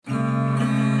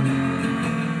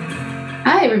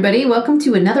Hi, everybody. Welcome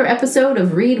to another episode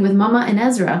of Read with Mama and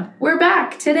Ezra. We're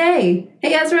back today.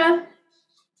 Hey, Ezra.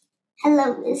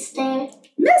 Hello, mister.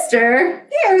 Mister?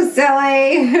 You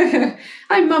silly.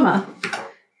 I'm Mama.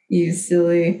 You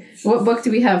silly. What book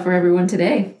do we have for everyone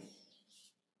today?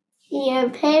 Your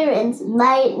parents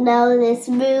might know this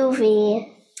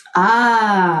movie.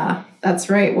 Ah, that's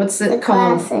right. What's it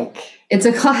called? Classic. It's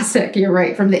a classic. You're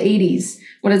right. From the 80s.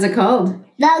 What is it called?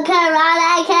 The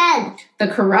Karate Kid. The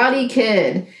Karate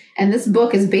Kid. And this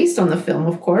book is based on the film,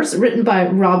 of course, written by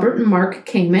Robert and Mark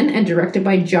Kamen and directed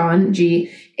by John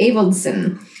G.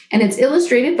 Avildsen. And it's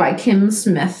illustrated by Kim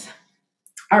Smith.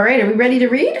 All right, are we ready to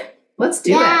read? Let's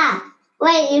do it. Yeah.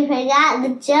 Wait, you forgot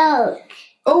the joke.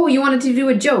 Oh, you wanted to do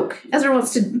a joke. Ezra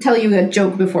wants to tell you a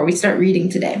joke before we start reading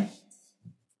today.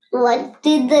 What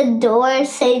did the door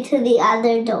say to the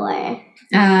other door?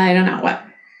 I don't know. What?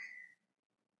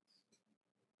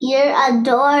 You're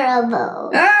adorable.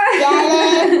 Ah!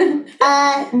 Get it?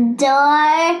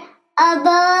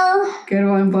 Adorable. Good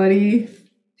one, buddy.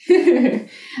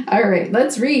 All right,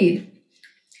 let's read.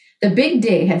 The big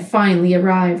day had finally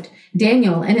arrived.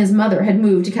 Daniel and his mother had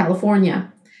moved to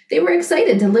California. They were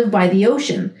excited to live by the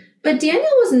ocean, but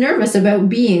Daniel was nervous about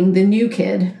being the new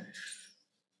kid.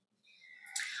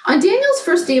 On Daniel's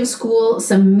first day of school,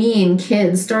 some mean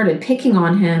kids started picking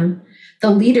on him. The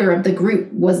leader of the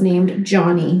group was named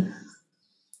Johnny.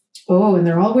 Oh, and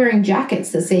they're all wearing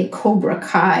jackets that say Cobra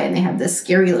Kai, and they have this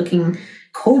scary-looking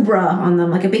cobra on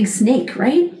them, like a big snake,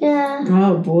 right? Yeah.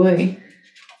 Oh, boy.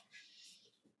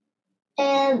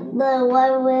 And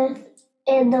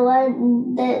the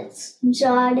one that's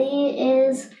Johnny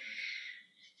is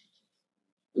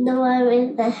the one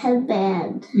with the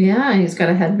headband. Yeah, he's got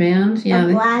a headband. Yeah.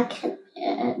 A black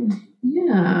headband.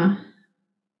 Yeah.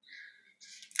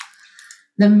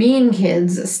 The mean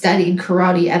kids studied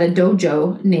karate at a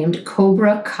dojo named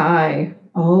Cobra Kai.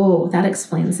 Oh, that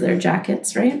explains their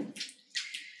jackets, right?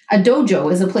 A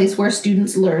dojo is a place where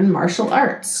students learn martial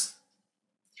arts.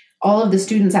 All of the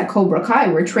students at Cobra Kai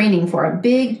were training for a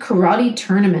big karate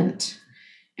tournament.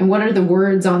 And what are the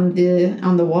words on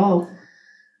the wall?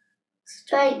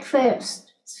 Strike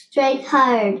first, strike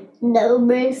hard, no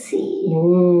mercy.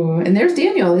 Ooh, and there's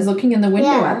Daniel. He's looking in the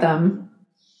window at them.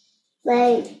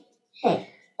 Like, hey,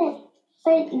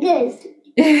 what you guys do?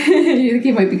 You think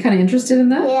he might be kind of interested in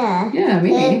that? Yeah. Yeah,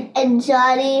 maybe. And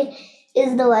Johnny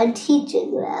is the one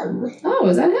teaching them. Oh,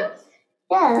 is that him?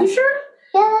 Yeah. You sure?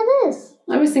 Yeah, that is.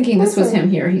 I was thinking this was him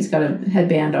here. He's got a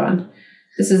headband on.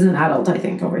 This is an adult, I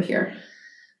think, over here.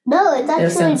 No, it's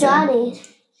actually Johnny.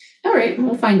 All right,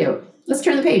 we'll find out. Let's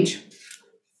turn the page.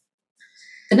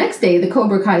 The next day, the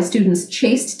Cobra Kai students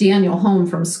chased Daniel home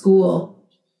from school.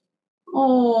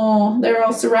 Oh, they're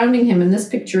all surrounding him in this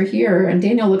picture here, and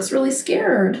Daniel looks really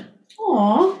scared.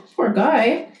 Aw, poor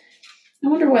guy. I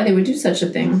wonder why they would do such a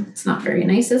thing. It's not very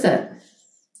nice, is it?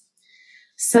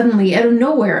 Suddenly, out of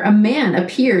nowhere, a man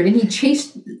appeared, and he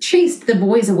chased the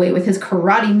boys away with his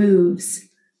karate moves.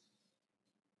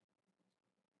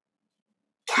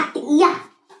 Yeah.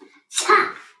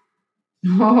 Cha.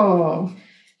 Oh,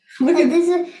 look at this.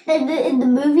 In the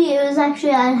movie, it was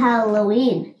actually on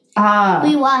Halloween. Ah.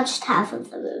 We watched half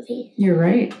of the movie. You're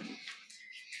right.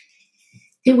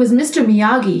 It was Mr.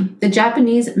 Miyagi, the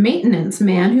Japanese maintenance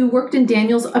man who worked in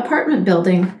Daniel's apartment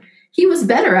building. He was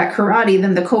better at karate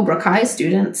than the Cobra Kai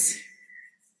students.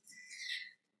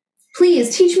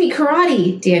 Please teach me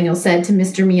karate, Daniel said to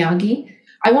Mr. Miyagi.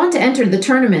 I want to enter the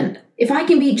tournament. If I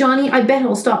can beat Johnny, I bet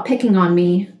he'll stop picking on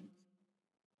me.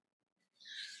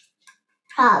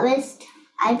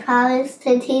 I promised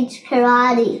to teach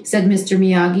karate, said Mr.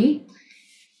 Miyagi.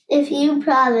 If you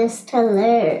promise to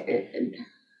learn.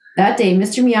 That day,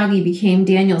 Mr. Miyagi became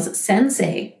Daniel's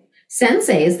sensei.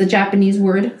 Sensei is the Japanese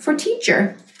word for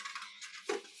teacher.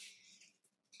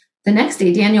 The next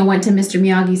day, Daniel went to Mr.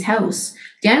 Miyagi's house.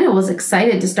 Daniel was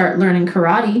excited to start learning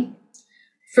karate.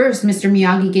 First, Mr.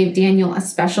 Miyagi gave Daniel a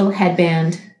special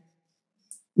headband.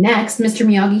 Next, Mr.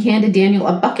 Miyagi handed Daniel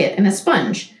a bucket and a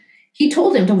sponge. He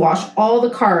told him to wash all the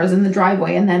cars in the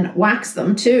driveway and then wax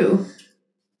them too.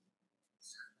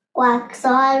 Wax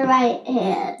on right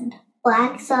hand,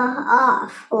 wax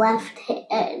off left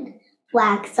hand,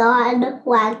 wax on,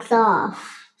 wax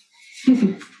off.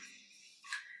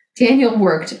 Daniel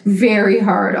worked very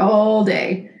hard all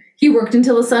day. He worked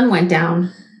until the sun went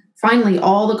down. Finally,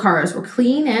 all the cars were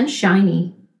clean and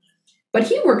shiny. But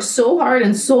he worked so hard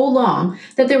and so long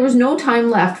that there was no time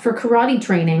left for karate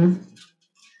training.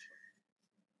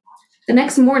 The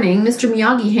next morning, Mr.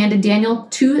 Miyagi handed Daniel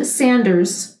 2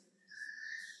 sanders.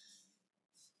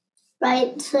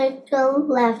 Right circle,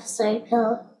 left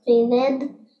circle, breathe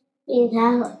in, breathe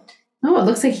out. Oh, it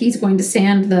looks like he's going to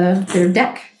sand their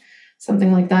deck.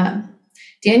 Something like that.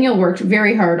 Daniel worked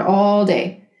very hard all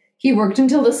day. He worked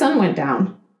until the sun went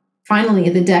down. Finally,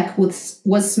 the deck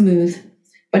was smooth.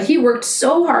 But he worked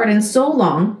so hard and so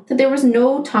long that there was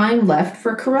no time left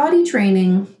for karate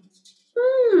training.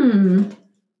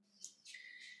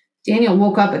 Daniel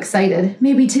woke up excited.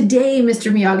 Maybe today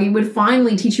Mr. Miyagi would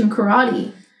finally teach him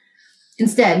karate.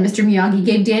 Instead, Mr. Miyagi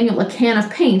gave Daniel a can of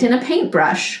paint and a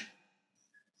paintbrush.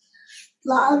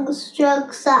 Long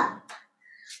strokes up,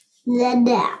 then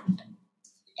down.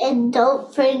 And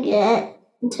don't forget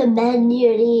to bend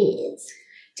your knees.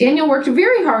 Daniel worked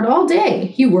very hard all day.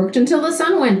 He worked until the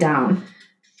sun went down.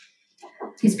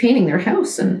 He's painting their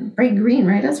house in bright green,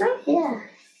 right, Ezra? Yeah.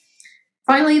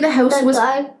 Finally, the house was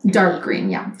dark green,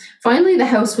 yeah. Finally, the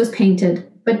house was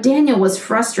painted, but Daniel was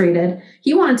frustrated.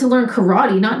 He wanted to learn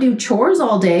karate, not do chores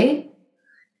all day.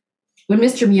 When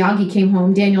Mr. Miyagi came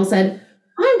home, Daniel said,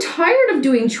 "I'm tired of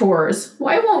doing chores.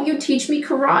 Why won't you teach me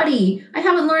karate? I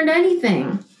haven't learned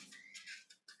anything."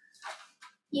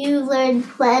 You learned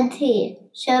plenty.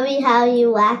 Show me how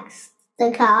you wax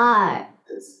the cars.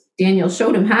 Daniel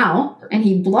showed him how, and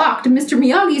he blocked Mr.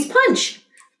 Miyagi's punch.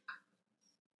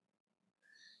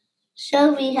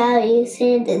 Show me how you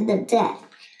sanded the deck.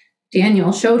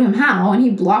 Daniel showed him how, and he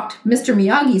blocked Mr.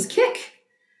 Miyagi's kick.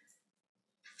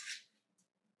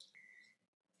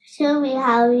 Show me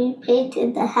how you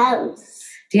painted the house.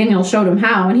 Daniel showed him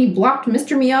how, and he blocked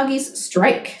Mr. Miyagi's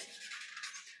strike.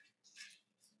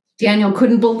 Daniel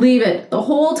couldn't believe it. The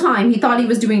whole time he thought he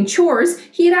was doing chores,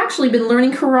 he had actually been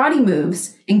learning karate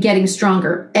moves and getting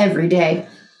stronger every day.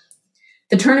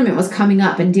 The tournament was coming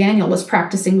up, and Daniel was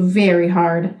practicing very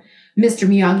hard. Mr.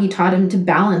 Miyagi taught him to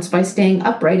balance by staying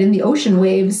upright in the ocean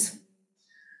waves.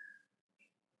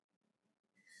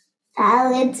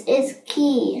 Balance is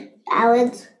key.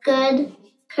 Balance good,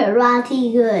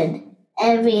 karate good,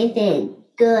 everything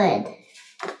good.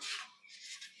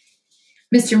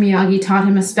 Mr. Miyagi taught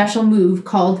him a special move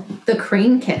called the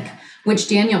crane kick, which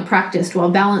Daniel practiced while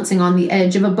balancing on the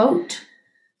edge of a boat.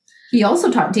 He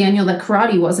also taught Daniel that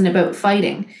karate wasn't about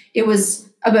fighting. It was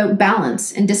about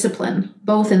balance and discipline,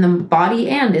 both in the body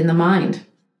and in the mind.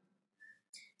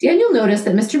 Daniel noticed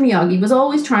that Mr. Miyagi was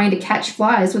always trying to catch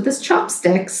flies with his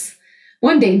chopsticks.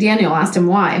 One day, Daniel asked him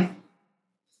why.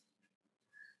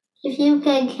 If you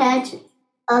can catch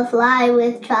a fly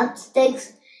with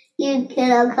chopsticks, you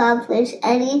can accomplish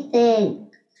anything.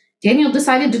 Daniel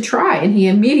decided to try, and he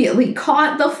immediately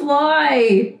caught the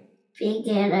fly.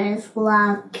 Beginner's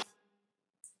luck.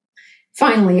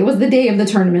 Finally, it was the day of the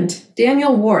tournament.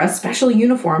 Daniel wore a special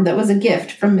uniform that was a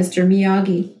gift from Mr.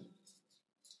 Miyagi.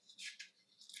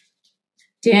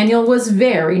 Daniel was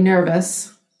very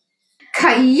nervous.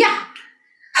 Kaya!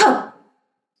 Huh!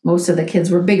 Most of the kids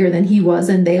were bigger than he was,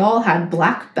 and they all had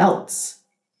black belts.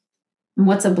 And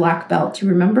what's a black belt? Do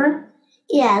you remember?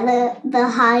 Yeah, the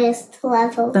highest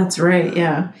level. That's right,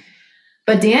 yeah.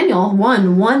 But Daniel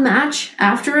won one match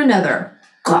after another.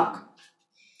 Clock.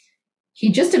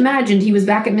 He just imagined he was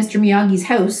back at Mr. Miyagi's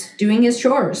house doing his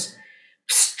chores.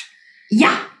 Psst!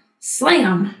 Yeah!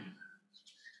 Slam!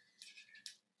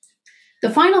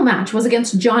 The final match was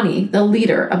against Johnny, the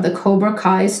leader of the Cobra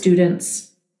Kai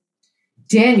students.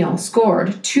 Daniel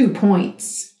scored 2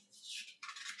 points.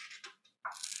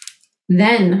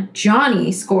 Then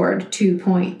Johnny scored 2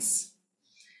 points.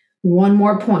 One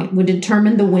more point would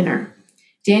determine the winner.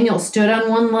 Daniel stood on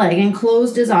one leg and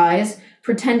closed his eyes,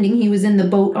 pretending he was in the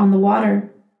boat on the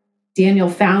water. Daniel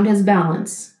found his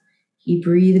balance. He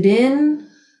breathed in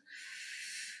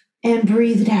and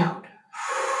breathed out.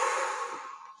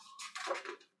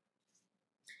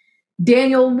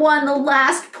 Daniel won the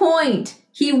last point.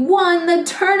 He won the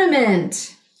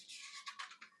tournament.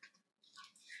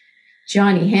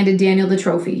 Johnny handed Daniel the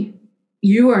trophy.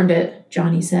 You earned it,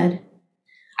 Johnny said.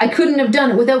 I couldn't have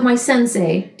done it without my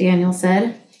sensei, Daniel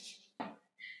said.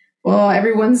 Well,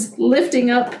 everyone's lifting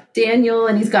up Daniel,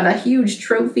 and he's got a huge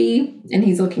trophy, and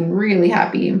he's looking really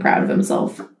happy and proud of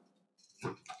himself.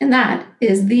 And that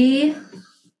is the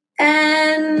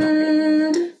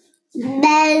end.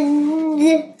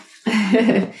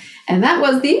 And that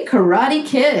was the Karate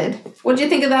Kid. What did you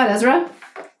think of that, Ezra?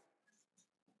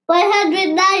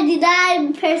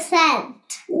 199%.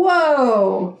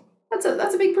 Whoa! That's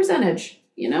a big percentage,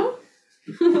 you know?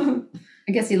 I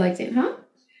guess he liked it, huh?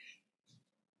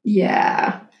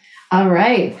 Yeah. All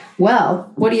right.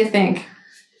 Well, what do you think?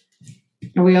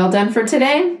 Are we all done for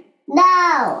today?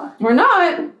 No. We're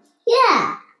not?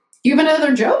 Yeah. You have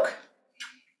another joke?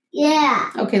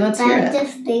 Yeah. Okay, let's hear it. I'm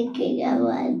just thinking of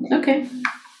one. Okay.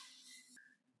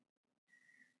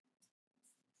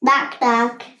 Knock,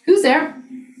 knock. Who's there?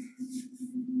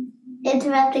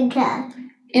 Interrupting cat.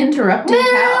 Interrupting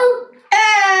cat.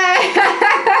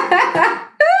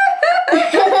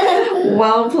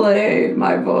 Well played,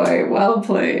 my boy. Well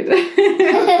played.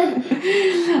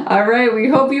 All right, we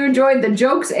hope you enjoyed the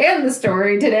jokes and the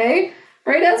story today.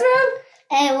 Right, Ezra?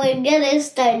 And we're gonna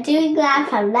start doing that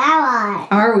from now on.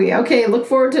 Are we? Okay, look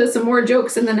forward to some more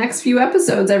jokes in the next few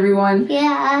episodes, everyone.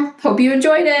 Yeah. Hope you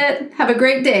enjoyed it. Have a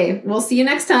great day. We'll see you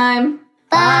next time.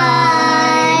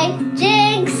 Bye.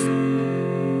 Jinx.